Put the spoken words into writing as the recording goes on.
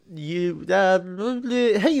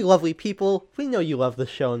Hey, lovely people, we know you love the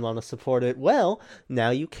show and want to support it. Well, now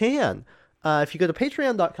you can. If you go to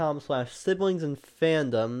patreon.com/siblings and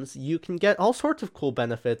fandoms, you can get all sorts of cool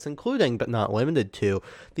benefits, including, but not limited to,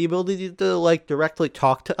 the ability to, directly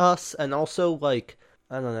talk to us, and also, I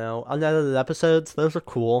don't know, unedited episodes. Those are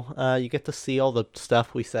cool. You get to see all the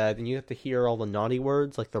stuff we said, and you get to hear all the naughty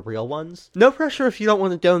words, like the real ones. No pressure if you don't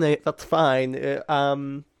want to donate, that's fine.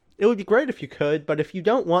 It would be great if you could, but if you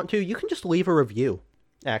don't want to, you can just leave a review,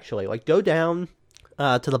 actually. Go down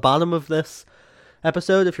to the bottom of this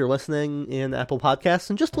episode if you're listening in Apple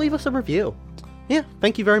Podcasts and just leave us a review. Yeah,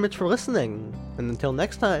 thank you very much for listening, and until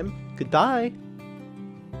next time, goodbye.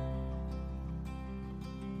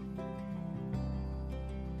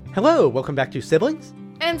 Hello, welcome back to Siblings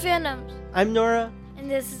and Fandoms. I'm Nora,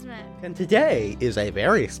 And this is Matt. and today is a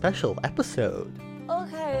very special episode.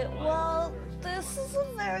 Okay, well, this is a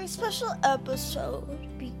very special episode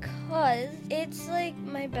because it's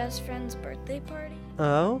my best friend's birthday party.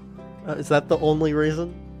 Oh? Is that the only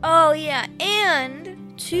reason? Oh, yeah,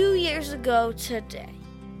 and 2 years ago today,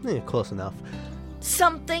 Close enough.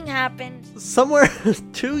 something happened. Somewhere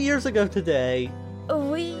 2 years ago today,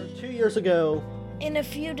 We, 2 years ago, in a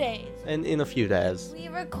few days, and in a few days. we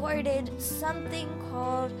recorded something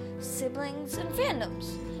called Siblings and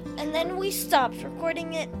Fandoms. And then we stopped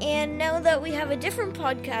recording it, and now that we have a different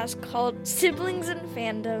podcast called Siblings and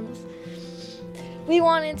Fandoms, we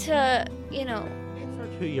wanted to, It's our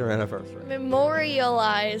 2-year anniversary.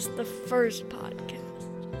 memorialize the first podcast.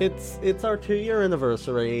 It's our 2-year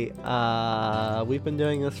anniversary. We've been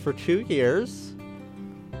doing this for 2 years.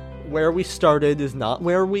 Where we started is not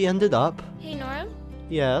where we ended up. Hey, Nora,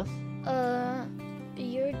 Yes,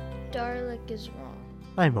 your Darlic is wrong.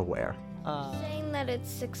 I'm aware. Saying that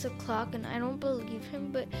it's 6 o'clock, and I don't believe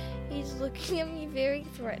him, but he's looking at me very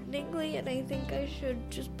threateningly, and I think I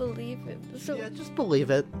should just believe him. So, Yeah, just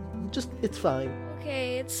believe it. It's fine.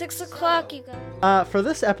 okay, it's 6 o'clock, you guys. For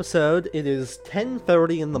this episode, it is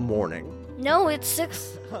 10:30 in the morning. No, it's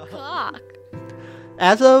 6 o'clock.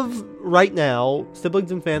 As of right now,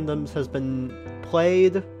 Siblings and Fandoms has been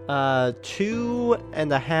played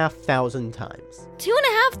 2,500 times.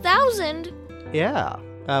 2,500? Yeah,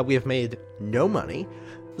 we have made no money.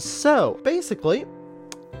 So, basically,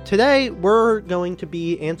 today we're going to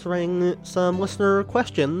be answering some listener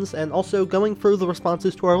questions and also going through the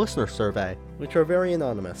responses to our listener survey, which are very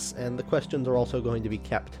anonymous, and the questions are also going to be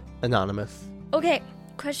kept anonymous. Okay,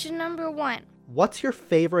 question number 1. What's your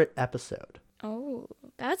favorite episode? Oh,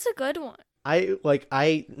 that's a good one.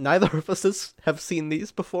 Neither of us have seen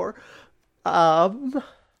these before.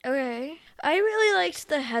 Okay. I really liked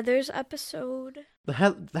the Heathers episode.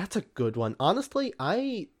 That's a good one. Honestly,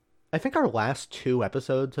 I think our last 2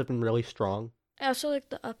 episodes have been really strong. I also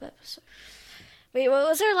liked the Up episode. Wait, what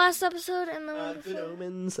was our last episode? And the one Good before?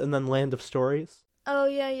 Omens and then Land of Stories. Oh,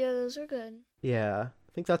 yeah, those are good. Yeah,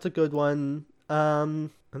 I think that's a good one.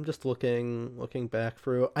 I'm just looking back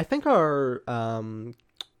through. I think our 2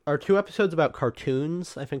 episodes about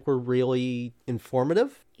cartoons, I think, were really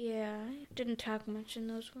informative. Yeah, I didn't talk much in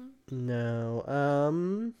those ones. No,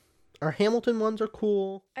 our Hamilton ones are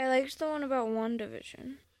cool. I liked the one about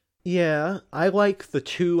WandaVision. Yeah, I like the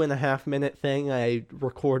 2.5-minute thing I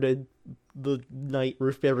recorded the night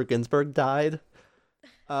Ruth Bader Ginsburg died.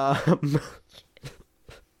 That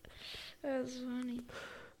was funny.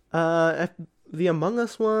 The Among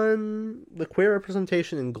Us one, the queer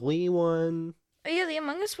representation in Glee one. Oh, yeah, the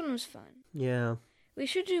Among Us one was fun. Yeah. We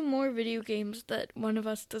should do more video games that one of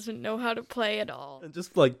us doesn't know how to play at all. And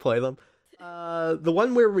just, play them. The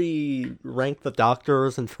one where we ranked the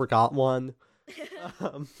doctors and forgot one. Yeah,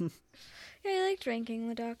 I liked ranking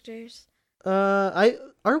the doctors. Our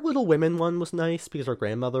Little Women one was nice because our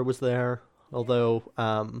grandmother was there. Although,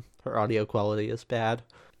 her audio quality is bad.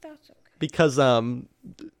 That's okay. Because,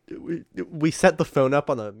 we set the phone up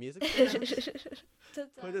on a music stand,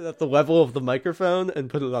 put it at the level of the microphone, and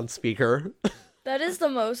put it on speaker. That is the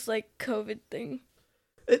most, COVID thing.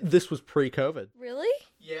 This was pre-COVID. Really?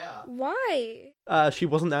 Yeah. Why? She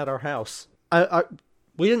wasn't at our house.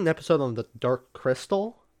 We did an episode on the Dark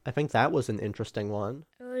Crystal. I think that was an interesting one.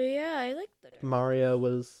 Oh, yeah, I liked that. Mario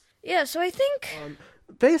was... Yeah, so I think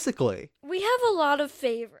basically, we have a lot of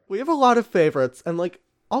favorites. we have a lot of favorites, and,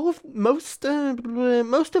 most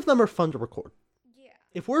of them are fun to record. Yeah.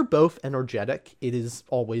 If we're both energetic, it is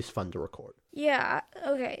always fun to record. Yeah,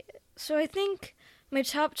 okay. So I think my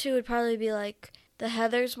top 2 would probably be, the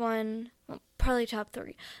Heathers one, well, probably top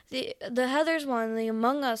 3. The Heathers one, the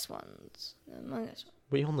Among Us ones. The Among Us one.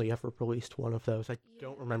 We only ever released one of those. I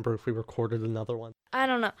don't remember if we recorded another one. I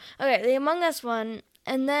don't know. Okay, the Among Us one,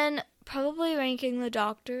 And then probably Ranking the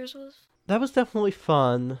Doctors was. That was definitely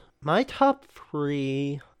fun. My top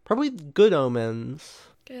 3, probably Good Omens,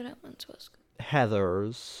 Good Omens was good.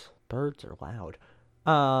 Heathers. Birds are loud.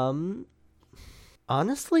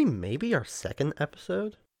 Honestly, maybe our second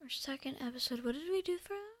episode. Our second episode. What did we do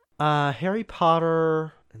for that? Harry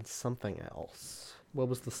Potter and something else. What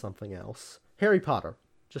was the something else? Harry Potter.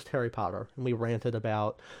 Just Harry Potter. And we ranted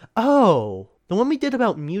about... Oh! The one we did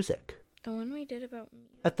about music. The one we did about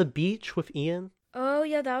me. At the beach with Ian. Oh,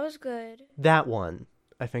 yeah, that was good. That one,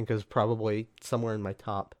 I think, is probably somewhere in my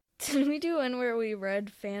top. Did we do one where we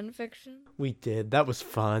read fan fiction? We did. That was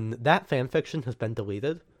fun. That fan fiction has been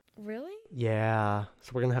deleted. Really? Yeah.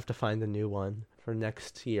 So we're going to have to find a new one for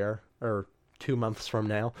next year. Or 2 months from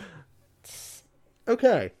now.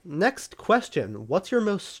 Okay. Next question. What's your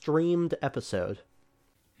most streamed episode?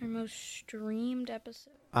 Our most streamed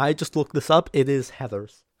episode. I just looked this up. It is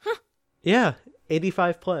Heathers. Huh. Yeah.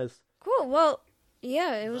 85 plays. Cool. Well,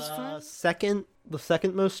 yeah, it was fun. The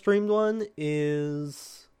second most streamed one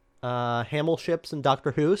is Hamill Ships and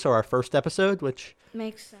Doctor Who, so our first episode, which...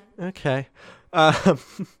 Makes sense. Okay.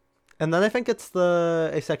 And then I think it's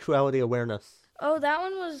the Asexuality Awareness. Oh, that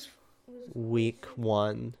one was Week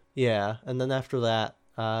 1. Yeah. And then after that,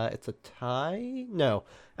 it's a tie? No.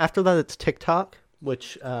 After that, it's TikTok,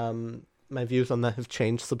 which my views on that have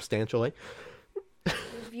changed substantially. Your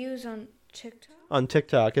views on TikTok? On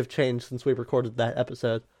TikTok have changed since we recorded that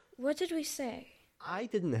episode. What did we say? I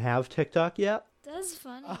didn't have TikTok yet. That's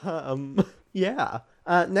fun. Yeah.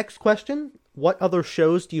 Next question. What other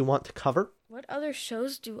shows do you want to cover? What other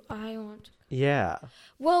shows do I want to cover? Yeah.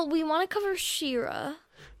 Well, we want to cover She-Ra.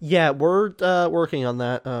 Yeah, we're working on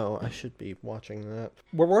that. Oh, I should be watching that.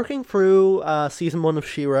 We're working through season 1 of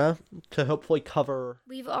She-Ra to hopefully cover...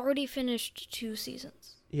 We've already finished 2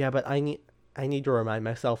 seasons. Yeah, but I need to remind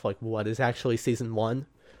myself, like, what is actually season 1.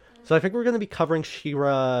 So I think we're going to be covering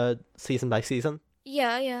She-Ra season by season.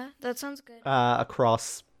 Yeah, that sounds good.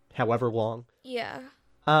 Across however long. Yeah.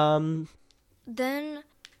 Then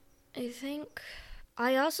I think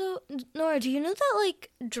I also... Nora, do you know that,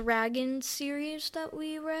 like, dragon series that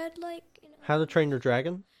we read, like... How to Train Your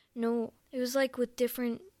Dragon? No, it was, like, with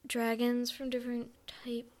different dragons from different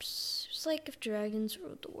types. It was like if dragons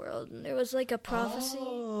ruled the world, and there was, like, a prophecy.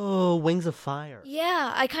 Oh, Wings of Fire.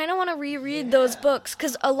 Yeah, I kind of want to reread those books,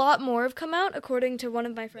 because a lot more have come out, according to one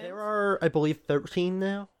of my friends. There are, I believe, 13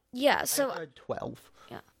 now. Yeah, so... I read 12.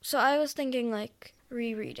 Yeah, so I was thinking, like,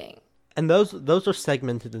 rereading. And those are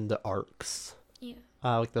segmented into arcs. Yeah.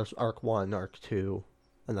 Like there's arc 1, arc 2,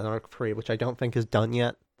 and then arc 3, which I don't think is done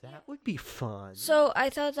yet. That would be fun. So I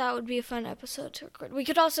thought that would be a fun episode to record. We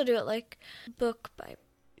could also do it like book by...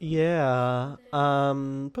 Yeah.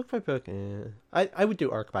 Book by book. I would do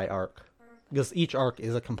arc by arc. Because each arc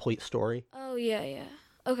is a complete story. Oh, yeah.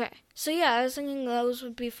 Okay. So yeah, I was thinking those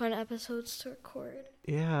would be fun episodes to record.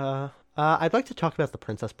 Yeah. I'd like to talk about The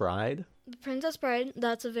Princess Bride. The Princess Bride,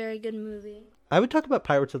 that's a very good movie. I would talk about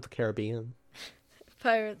Pirates of the Caribbean.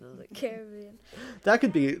 Pirates of the Caribbean. That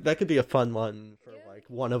could be a fun one for like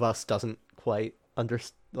one of us doesn't quite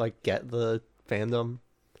get the fandom.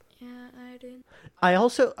 Yeah, I did.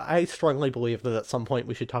 I strongly believe that at some point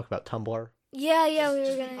we should talk about Tumblr. Yeah, we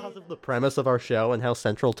were gonna. Because of the premise of our show and how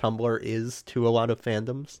central Tumblr is to a lot of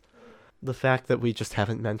fandoms. The fact that we just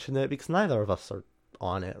haven't mentioned it because neither of us are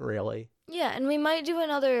on it really. Yeah, and we might do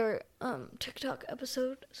another TikTok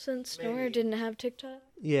episode since Nora didn't have TikTok.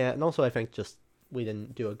 Yeah, and also I think just we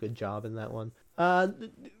didn't do a good job in that one.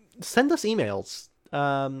 Send us emails.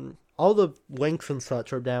 All the links and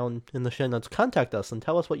such are down in the show notes. Contact us and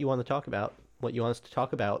tell us what you want to talk about. What you want us to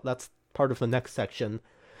talk about. That's part of the next section.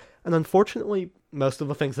 And unfortunately, most of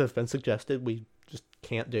the things that have been suggested we just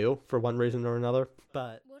can't do for one reason or another.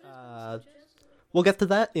 But we'll get to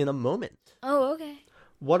that in a moment. Oh, okay.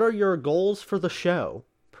 What are your goals for the show?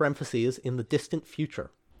 Parentheses, in the distant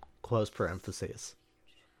future. Close parentheses.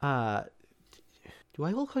 Do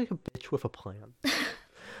I look like a bitch with a plan?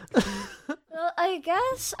 Well, I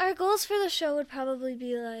guess our goals for the show would probably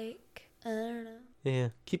be like, I don't know. Yeah,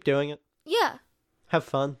 keep doing it. Yeah. Have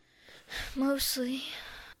fun. Mostly.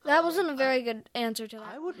 That wasn't a very good answer to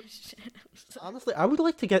that. Honestly, I would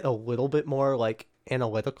like to get a little bit more, like,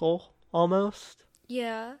 analytical, almost.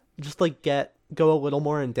 Yeah. Just, like, go a little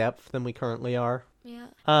more in depth than we currently are. Yeah.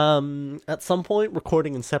 At some point,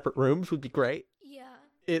 recording in separate rooms would be great. Yeah.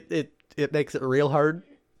 It makes it real hard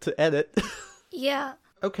to edit. Yeah.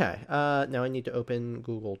 Okay, now I need to open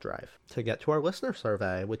Google Drive to get to our listener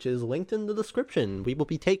survey, which is linked in the description. We will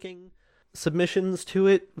be taking submissions to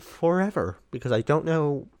it forever, because I don't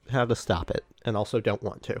know how to stop it, and also don't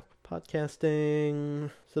want to.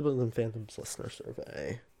 Podcasting, Siblings and Fandoms listener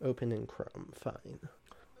survey. Open in Chrome. Fine.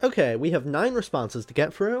 Okay, we have 9 responses to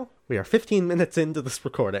get through. We are 15 minutes into this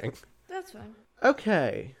recording. That's fine.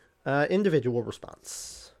 Okay, individual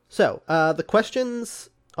response. So, the questions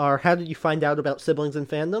are: how did you find out about Siblings and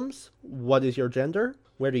Fandoms? What is your gender?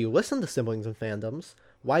 Where do you listen to Siblings and Fandoms?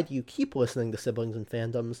 Why do you keep listening to Siblings and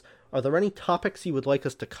Fandoms? Are there any topics you would like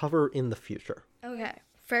us to cover in the future? Okay,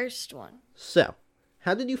 first one. So,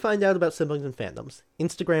 how did you find out about Siblings and Fandoms?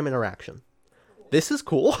 Instagram interaction. This is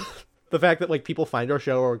cool. The fact that, like, people find our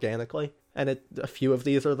show organically, and a few of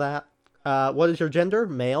these are that. What is your gender?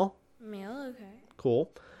 Male. Male, okay.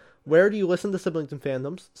 Cool. Where do you listen to Siblings and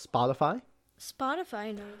Fandoms? Spotify.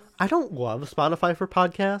 Spotify, no. I don't love Spotify for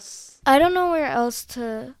podcasts. I don't know where else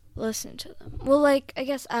to listen to them. Well, like, I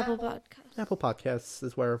guess Apple Podcasts. Apple Podcasts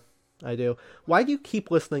is where I do. Why do you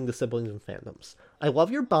keep listening to Siblings and Fandoms? I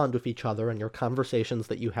love your bond with each other and your conversations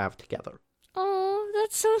that you have together. Oh,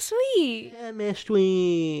 that's so sweet. Yeah,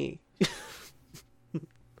 mystery.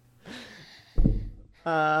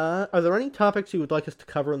 Are there any topics you would like us to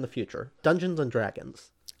cover in the future? Dungeons and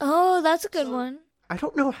Dragons. Oh, that's a good one. I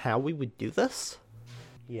don't know how we would do this.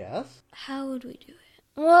 Yes? How would we do it?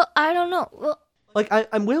 Well, I don't know. Well, Like,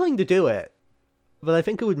 I'm willing to do it, but I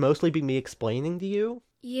think it would mostly be me explaining to you.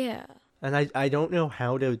 yeah. And I don't know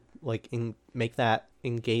how to, like, make that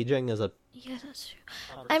engaging as a... Yeah, that's true.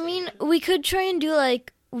 I mean, we could try and do,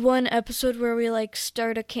 like, one episode where we, like,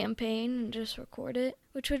 start a campaign and just record it,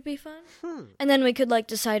 which would be fun. And then we could, like,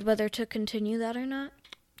 decide whether to continue that or not.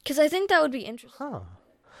 Because I think that would be interesting. Huh.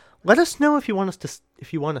 Let us know if you want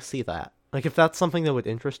if you want to see that. Like, if that's something that would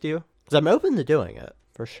interest you. Because I'm open to doing it,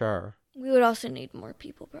 for sure. We would also need more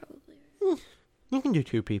people, probably. You can do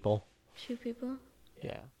 2 people. 2 people?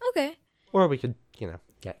 Yeah. Okay. Or we could,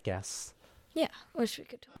 get guests. Yeah, wish we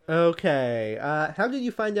could talk. Okay, how did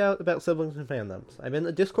you find out about Siblings and Fandoms? I'm in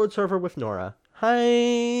a Discord server with Nora.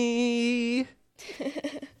 Hi!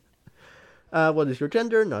 What is your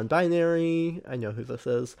gender? Non-binary. I know who this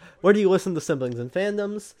is. Where do you listen to Siblings and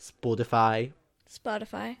Fandoms? Spotify.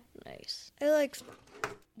 Spotify. Nice. I like...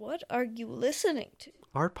 What are you listening to?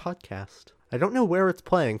 Our podcast. I don't know where it's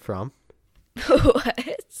playing from.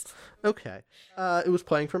 What? Okay. It was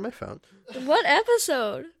playing from my phone. What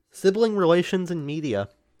episode? Sibling Relations in Media.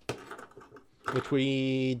 Which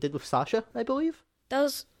we did with Sasha, I believe. That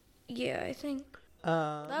was... Yeah, I think.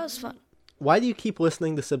 That was fun. Why do you keep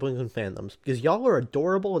listening to Siblings and Fandoms? Because y'all are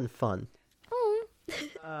adorable and fun. Oh.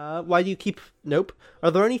 Why do you keep... Nope.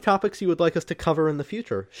 Are there any topics you would like us to cover in the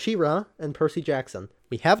future? She-Ra and Percy Jackson.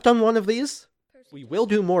 We have done one of these. We will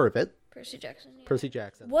do more of it. Percy Jackson. Yeah. Percy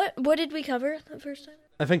Jackson. What did we cover the first time?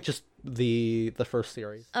 I think just the first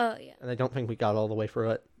series. Oh, yeah. And I don't think we got all the way through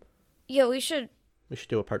it. Yeah, we should. We should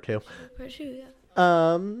do a part 2. Part 2, yeah.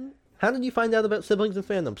 How did you find out about Siblings and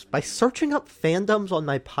Fandoms? By searching up fandoms on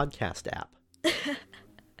my podcast app.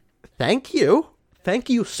 Thank you. Thank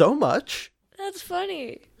you so much. That's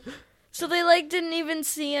funny. So they, like, didn't even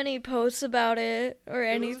see any posts about it or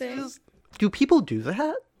anything? Do people do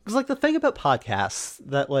that? Because, like, the thing about podcasts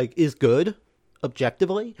that, like, is good,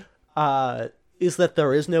 objectively, is that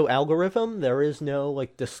there is no algorithm, there is no,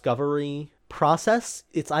 like, discovery process.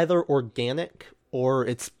 It's either organic or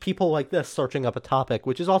it's people like this searching up a topic,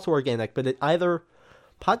 which is also organic, but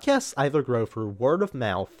podcasts either grow through word of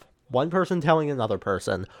mouth, one person telling another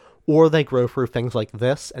person, or they grow through things like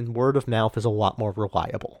this, and word of mouth is a lot more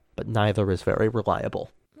reliable, but neither is very reliable.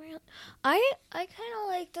 I kind of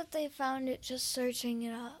like that they found it just searching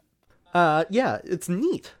it up. Yeah, it's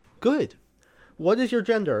neat. Good. What is your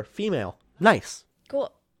gender? Female. Nice.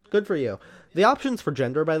 Cool. Good for you. The options for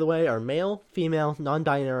gender, by the way, are male, female,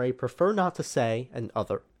 non-binary, prefer not to say, and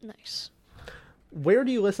other. Nice. Where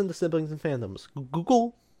do you listen to Siblings and Fandoms?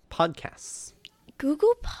 Google Podcasts.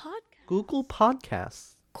 Google Podcast. Google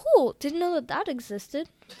Podcasts. Cool. Didn't know that existed.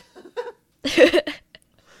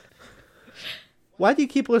 Why do you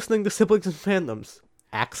keep listening to Siblings and Fandoms?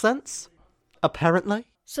 Accents? Apparently.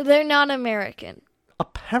 So they're not American.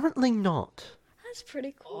 Apparently not. That's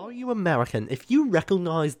pretty cool. Are you American? If you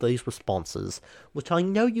recognize these responses, which I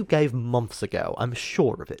know you gave months ago, I'm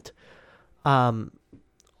sure of it.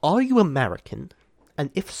 Are you American?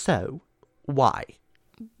 And if so, why?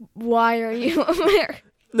 Why are you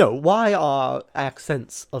American? No, why are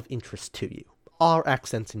accents of interest to you? Our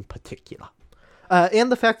accents in particular.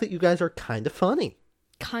 And the fact that you guys are kind of funny.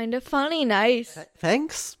 Kind of funny, nice.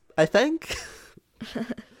 Thanks, I think.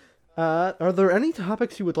 Are there any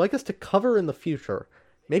topics you would like us to cover in the future?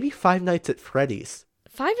 Maybe Five Nights at Freddy's.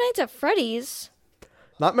 Five Nights at Freddy's?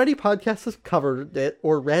 Not many podcasts have covered it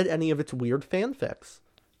or read any of its weird fanfics.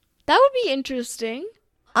 That would be interesting.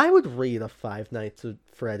 I would read a Five Nights at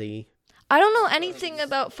Freddy I don't know anything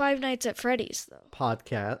about Five Nights at Freddy's, though.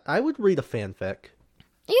 podcast. I would read a fanfic.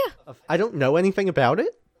 Yeah. I don't know anything about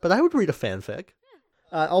it, but I would read a fanfic.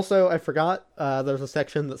 Also, I forgot, there's a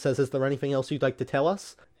section that says, is there anything else you'd like to tell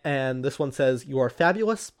us? And this one says, you are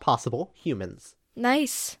fabulous, possible humans.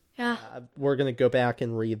 Nice. Yeah. We're going to go back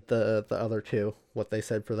and read the other two, what they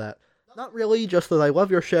said for that. Not really, just that I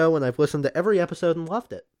love your show and I've listened to every episode and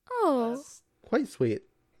loved it. Oh. Quite sweet.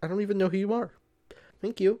 I don't even know who you are.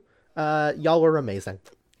 Thank you. Y'all are amazing.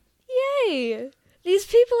 Yay. These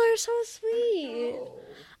people are so sweet.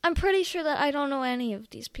 I'm pretty sure that I don't know any of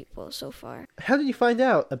these people so far. How did you find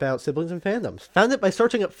out about Siblings and Fandoms? Found it by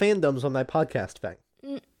searching up fandoms on my podcast thing.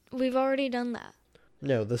 We've already done that.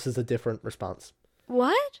 No, this is a different response.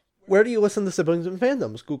 What? Where do you listen to Siblings and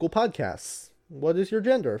Fandoms? Google Podcasts. What is your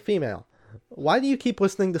gender? Female. Why do you keep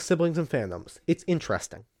listening to Siblings and Fandoms? It's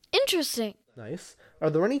interesting. Interesting. Nice. Are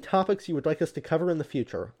there any topics you would like us to cover in the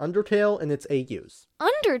future? Undertale and its AUs.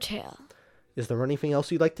 Undertale. Is there anything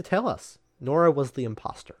else you'd like to tell us? Nora was the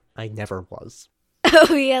imposter. I never was.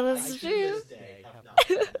 Oh, yeah, that's true.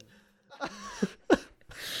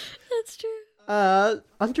 That's true.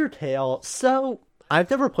 Undertale. So, I've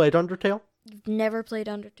never played Undertale. You've never played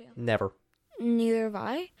Undertale? Never. Neither have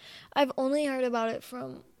I. I've only heard about it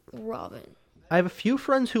from Robin. I have a few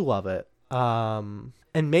friends who love it. And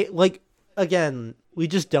again, we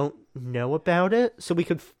just don't know about it, so we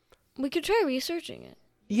could... We could try researching it.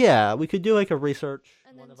 Yeah, we could do like a research.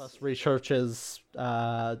 And One then of us researches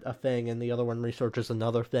a thing, and the other one researches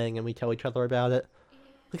another thing, and we tell each other about it.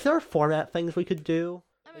 Like, there are format things we could do.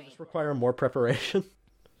 They just require more preparation.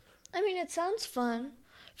 I mean, it sounds fun.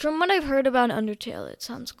 From what I've heard about Undertale, it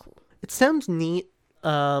sounds cool. It sounds neat.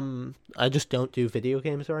 I just don't do video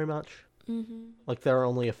games very much. Mm-hmm. Like, there are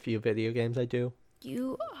only a few video games I do.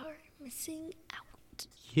 You are missing out.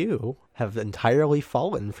 You have entirely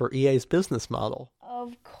fallen for EA's business model.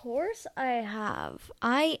 Of course I have.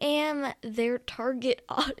 I am their target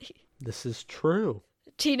audience. This is true.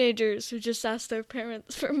 Teenagers who just ask their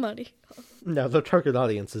parents for money. No, their target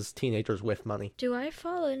audience is teenagers with money. Do I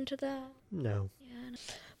fall into that? No. Yeah.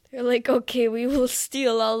 They're like, okay, we will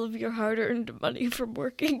steal all of your hard-earned money from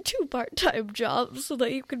working 2 part-time jobs so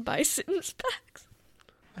that you can buy Sims packs.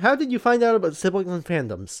 How did you find out about Siblings and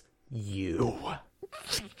Fandoms? You.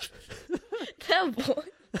 That boy.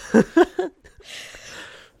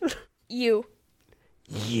 You.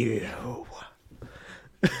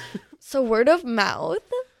 So word of mouth?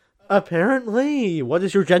 Apparently. What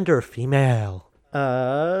is your gender? Female.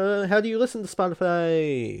 How do you listen to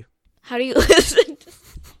Spotify? How do you listen?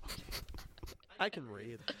 I can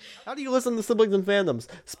read. How do you listen to Siblings and Fandoms?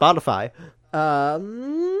 Spotify.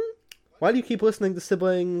 Why do you keep listening to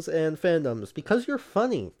Siblings and Fandoms? Because you're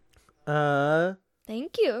funny.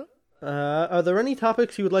 Thank you. Are there any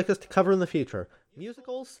topics you would like us to cover in the future?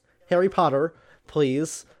 Musicals? Harry Potter?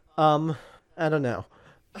 Please. I don't know.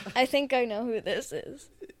 I think I know who this is.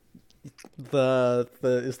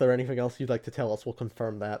 Is there anything else you'd like to tell us? We'll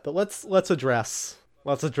confirm that. But let's address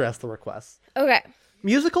the requests. Okay.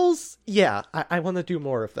 Musicals? Yeah, I want to do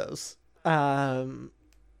more of those.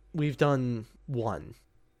 We've done 1,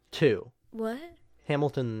 2. What?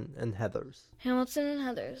 Hamilton and Heathers. Hamilton and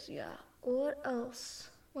Heathers, yeah. What else?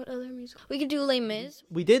 What other music? We could do Les Mis.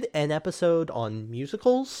 We did an episode on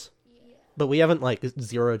musicals, but we haven't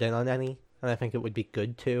zeroed in on any, and I think it would be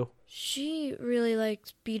good to. She really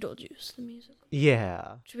likes Beetlejuice, the musical.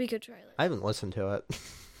 Yeah. Which we could try later. I haven't listened to it.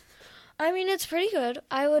 I mean, it's pretty good.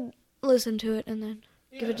 I would listen to it and then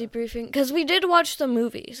give a debriefing. Because we did watch the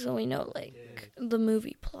movie, so we know, the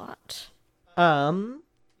movie plot.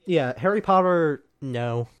 Yeah, Harry Potter,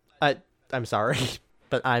 no. I'm sorry,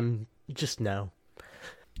 but I'm just no.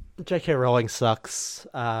 J.K. Rowling sucks.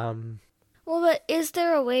 Well, but is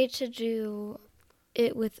there a way to do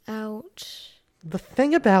it without... The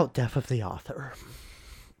thing about Death of the Author,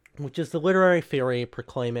 which is the literary theory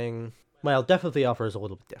proclaiming... Well, Death of the Author is a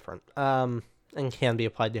little bit different, and can be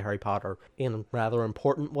applied to Harry Potter in rather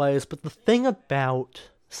important ways, but the thing about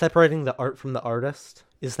separating the art from the artist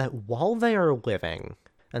is that while they are living,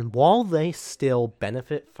 and while they still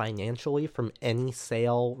benefit financially from any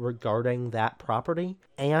sale regarding that property,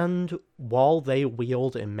 and while they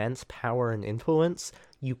wield immense power and influence,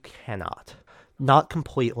 you cannot. Not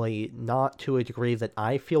completely, not to a degree that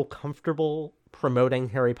I feel comfortable promoting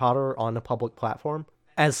Harry Potter on a public platform.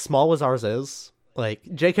 As small as ours is,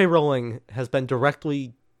 J.K. Rowling has been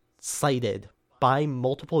directly cited by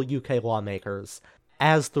multiple UK lawmakers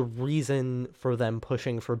as the reason for them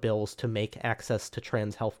pushing for bills to make access to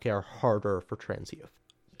trans healthcare harder for trans youth.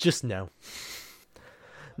 Just no.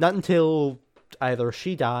 Not until either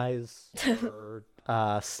she dies or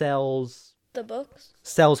sells The books?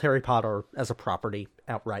 Harry Potter as a property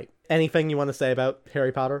outright. Anything you want to say about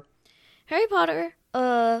Harry Potter? Harry Potter,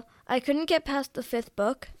 I couldn't get past the 5th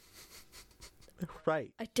book.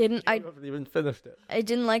 Right. I haven't even finished it. I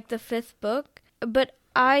didn't like the 5th book, but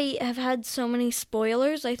I have had so many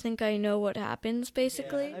spoilers, I think I know what happens,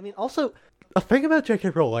 basically. Yeah, I mean, also, a thing about J.K.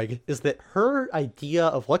 Rowling is that her idea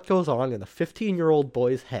of what goes on in a 15-year-old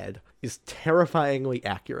boy's head is terrifyingly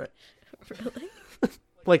accurate. Really?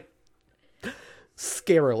 Like,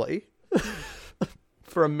 scarily.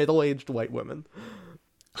 For a middle-aged white woman.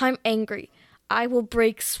 I'm angry. I will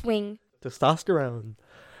break swing. Testosterone.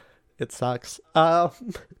 It sucks.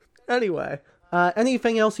 Anyway,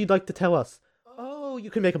 anything else you'd like to tell us? Oh, you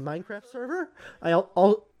can make a Minecraft server? I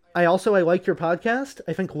like your podcast.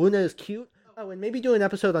 I think Luna is cute. Oh, and maybe do an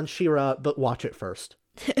episode on She-Ra, but watch it first.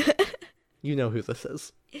 You know who this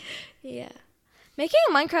is. Yeah. Making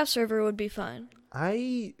a Minecraft server would be fun.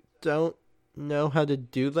 I don't know how to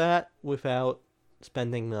do that without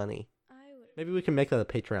spending money. Maybe we can make that a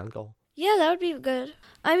Patreon goal. Yeah, that would be good.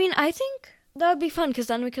 I mean, I think that would be fun, because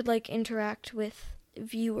then we could, like, interact with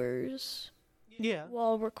viewers. Yeah.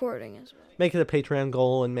 While recording as well. Make it a Patreon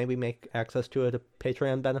goal and maybe make access to it a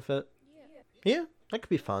Patreon benefit. Yeah, that could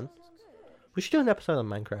be fun. We should do an episode on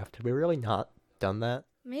Minecraft. Have we really not done that?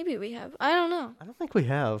 Maybe we have. I don't know. I don't think we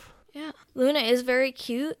have. Yeah. Luna is very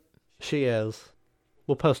cute. She is.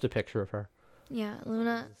 We'll post a picture of her. Yeah,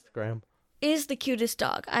 Luna Instagram. is the cutest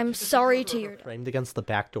dog. I'm sorry to your dog. Framed against the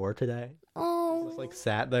back door today. Oh. It was like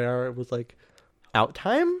sat there. It was like, out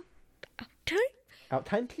time? Time? Out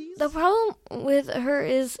time, please? The problem with her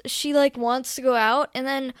is she, like, wants to go out, and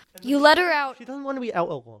then you let her out. She doesn't want to be out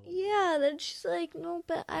alone. Yeah, then she's like, no,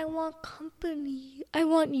 but I want company. I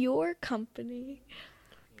want your company.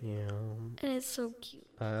 Yeah. And it's so cute.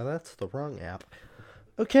 That's the wrong app.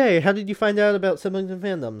 Okay, how did you find out about Siblings and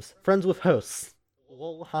Fandoms? Friends with hosts.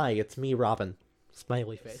 Well, hi, it's me, Robin.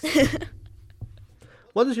 Smiley face.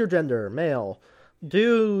 What is your gender? Male.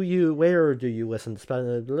 Where do you listen to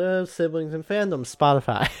Siblings and Fandoms?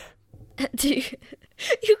 Spotify.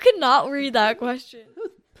 You cannot read that question.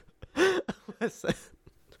 Listen.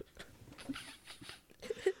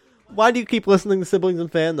 Why do you keep listening to Siblings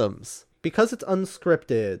and Fandoms? Because it's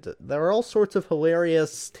unscripted. There are all sorts of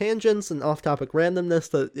hilarious tangents and off-topic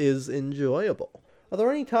randomness that is enjoyable. Are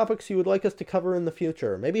there any topics you would like us to cover in the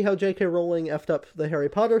future? Maybe how J.K. Rowling effed up the Harry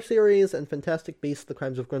Potter series and Fantastic Beasts: The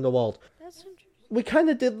Crimes of Grindelwald. That's interesting. We kind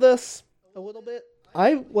of did this a little bit.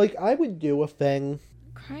 I would do a thing.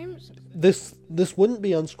 Crimes? This wouldn't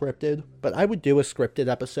be unscripted, but I would do a scripted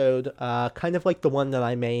episode, kind of like the one that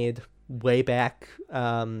I made way back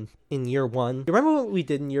in year one. You remember what we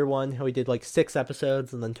did in year one? How we did like 6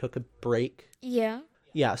 episodes and then took a break? Yeah.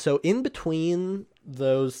 Yeah, so in between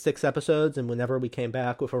those 6 episodes and whenever we came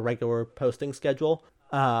back with a regular posting schedule,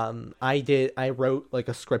 I wrote like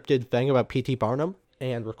a scripted thing about P.T. Barnum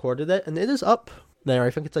and recorded it, and it is up there. I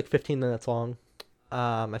think it's like 15 minutes long.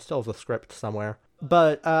 I still have the script somewhere.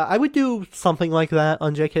 But I would do something like that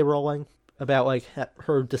on J.K. Rowling about like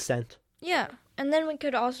her descent. Yeah, and then we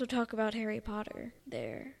could also talk about Harry Potter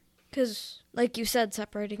there. Because, like you said,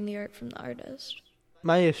 separating the art from the artist.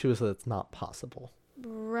 My issue is that it's not possible.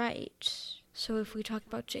 Right. So if we talk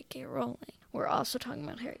about J.K. Rowling, we're also talking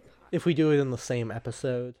about Harry Potter. If we do it in the same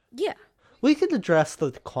episode. Yeah. We could address the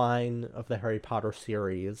decline of the Harry Potter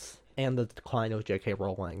series and the decline of J.K.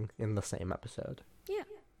 Rowling in the same episode. Yeah.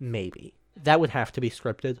 Maybe. That would have to be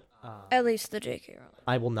scripted. At least the J.K. Rowling.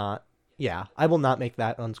 I will not make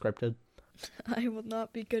that unscripted. I will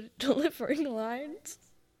not be good at delivering lines.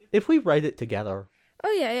 If we write it together.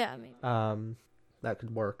 Oh, yeah, I mean. That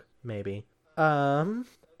could work, maybe.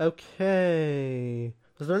 Okay.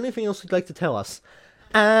 Is there anything else you'd like to tell us?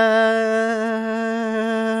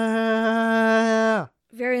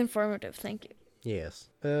 Very informative, thank you. Yes.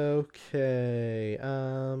 Okay.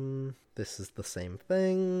 This is the same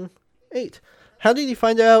thing. 8. How did you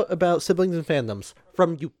find out about Siblings and Fandoms?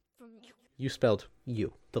 From you. You spelled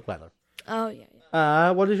you, the letter. Oh,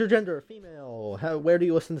 yeah. What is your gender? Female. Where do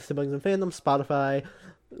you listen to Siblings and Fandoms? Spotify.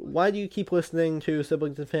 Why do you keep listening to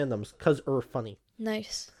Siblings and Fandoms? 'Cause funny.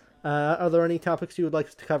 Nice. Are there any topics you would like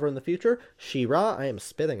us to cover in the future? She-Ra. I am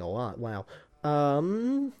spitting a lot. Wow.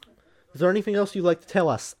 Is there anything else you'd like to tell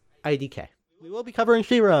us? IDK. We will be covering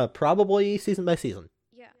She-Ra, probably season by season.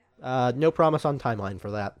 Yeah. No promise on timeline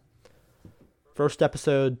for that. First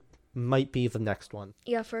episode might be the next one.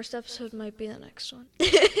 Yeah, first episode might be the next one.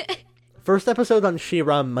 First episode on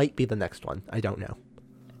She-Ra might be the next one. I don't know.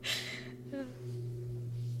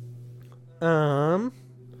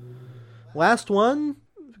 Last one.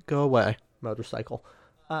 Go away. motorcycle.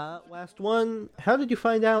 Last one. How did you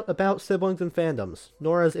find out about siblings and fandoms?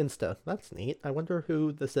 Nora's Insta. That's neat. I wonder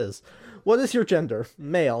who this is. What is your gender?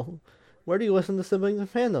 Male. Where do you listen to siblings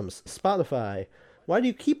and fandoms? Spotify. Why do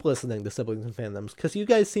you keep listening to siblings and fandoms? Because you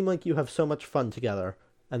guys seem like you have so much fun together.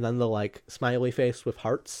 And then the, like, smiley face with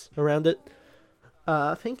hearts around it.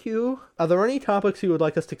 Thank you. Are there any topics you would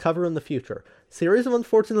like us to cover in the future? Series of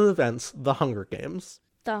unfortunate events, The Hunger Games.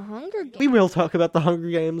 The Hunger Games? We will talk about The Hunger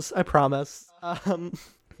Games, I promise.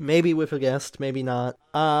 Maybe with a guest, maybe not.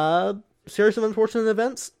 Series of unfortunate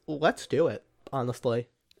events? Let's do it, honestly.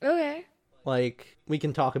 Okay. Like, we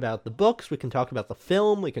can talk about the books, we can talk about the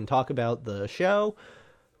film, we can talk about the show.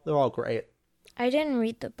 They're all great. I didn't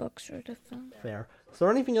read the books or the film. Fair. Is there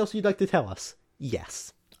anything else you'd like to tell us?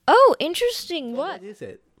 Yes. Oh, interesting. What? What is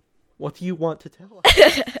it? What do you want to tell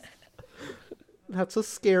us? That's a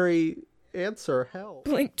scary answer. Hell.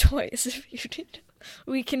 Blink twice if you did.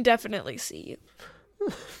 We can definitely see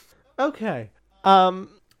you. Okay.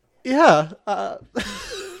 Yeah.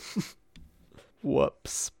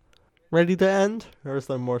 Whoops. Ready to end? Or is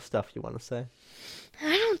there more stuff you want to say?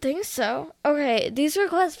 I don't think so. Okay, these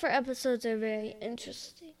requests for episodes are very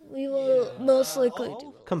interesting. We will most likely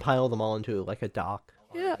do. Compile them all into like a doc.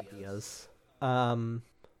 Yeah. Ideas.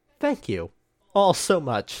 Thank you all so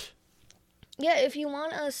much. Yeah, if you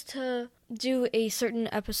want us to do a certain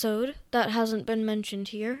episode that hasn't been mentioned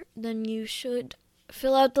here, then you should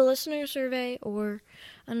fill out the listener survey or,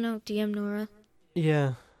 I don't know, DM Nora.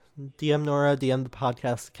 Yeah. DM Nora, DM the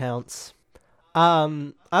podcast accounts.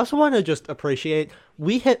 I also want to just appreciate,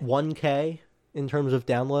 we hit 1K in terms of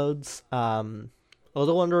downloads, a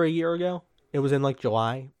little under a year ago. It was in like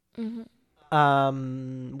July.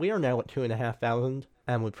 Mm-hmm. We are now at 2,500,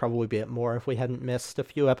 and would probably be at more if we hadn't missed a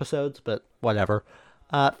few episodes, but whatever.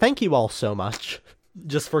 Thank you all so much,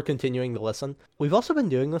 just for continuing to listen. We've also been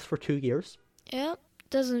doing this for 2 years. Yeah,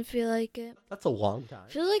 doesn't feel like it. That's a long time.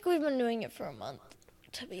 Feels like we've been doing it for a month,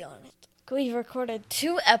 to be honest. We've recorded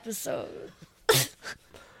 2 episodes.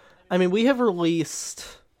 I mean, we have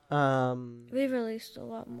released, We've released a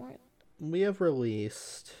lot more. we have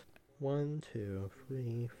released 1, 2,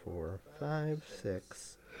 3, 4, 5,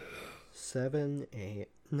 6, 7, 8,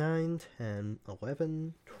 9, 10,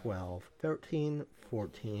 11, 12, 13,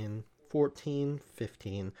 14, 14,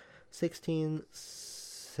 15, 16,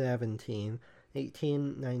 17,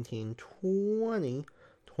 18, 19, 20,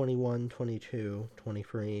 21, 22,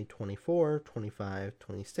 23, 24, 25,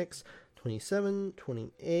 26, 27,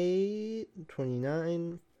 28,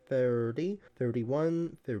 29, 30,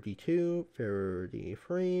 31, 32,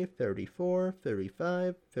 33, 34,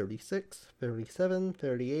 35, 36, 37,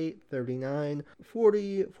 38, 39,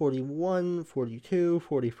 40, 41, 42,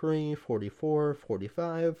 43, 44,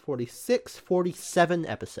 45, 46, 47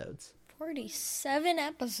 episodes. 47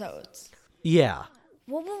 episodes. Yeah.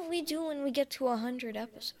 What will we do when we get to 100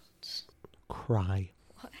 episodes? Cry.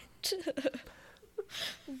 What?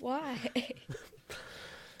 Why?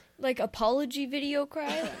 Like apology video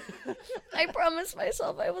cry? I promised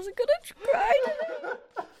myself I wasn't gonna cry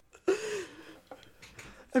today.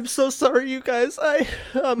 I'm so sorry, you guys. I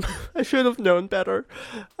should have known better.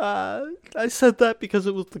 I said that because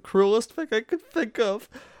it was the cruelest thing I could think of.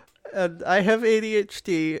 And I have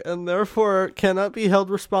ADHD, and therefore cannot be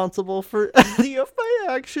held responsible for any of my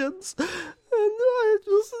actions. And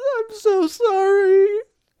I'm so sorry.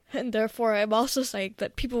 And therefore, I'm also saying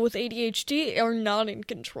that people with ADHD are not in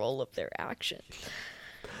control of their actions.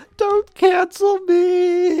 Don't cancel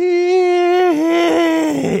me!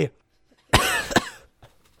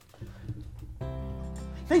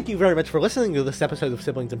 Thank you very much for listening to this episode of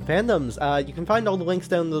Siblings and Fandoms. You can find all the links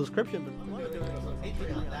down in the description. But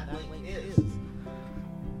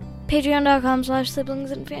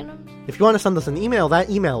Patreon.com/siblingsandfandoms. if you want to send us an email, that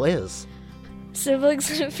email is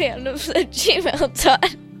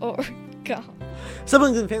siblingsandfandoms@gmail.org.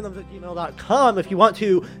 siblingsandfandoms@gmail.com. If you want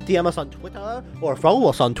to DM us on Twitter, or follow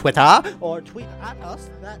us on Twitter, or tweet at us,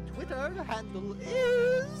 that Twitter handle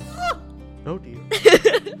is... Oh dear.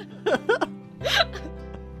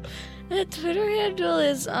 The Twitter handle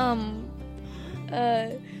is, at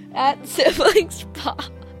siblingspod.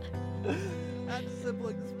 At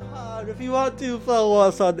SiblingsPod. If you want to follow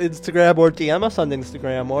us on Instagram, or DM us on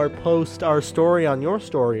Instagram, or post our story on your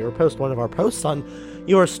story, or post one of our posts on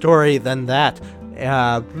your story, then that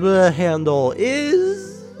the handle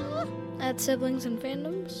is... At siblings and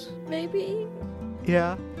fandoms, maybe?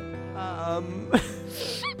 Yeah.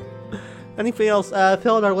 Anything else?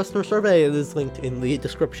 Fill out our listener survey. It is linked in the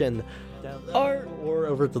description down there, or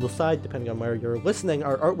over to the side, depending on where you're listening.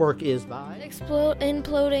 Our artwork is by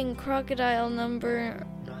Imploding Crocodile number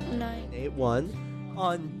 981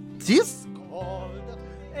 on Discord.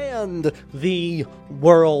 And the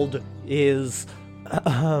world is...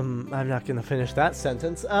 I'm not going to finish that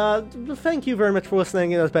sentence. Thank you very much for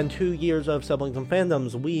listening. It has been 2 years of Siblings and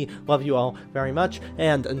Fandoms. We love you all very much.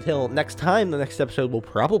 And until next time, the next episode will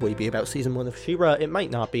probably be about Season 1 of She-Ra. It might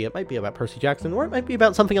not be. It might be about Percy Jackson, or it might be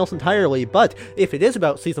about something else entirely. But if it is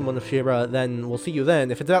about Season 1 of She-Ra, then we'll see you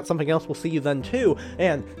then. If it's about something else, we'll see you then too.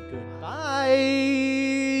 And goodbye!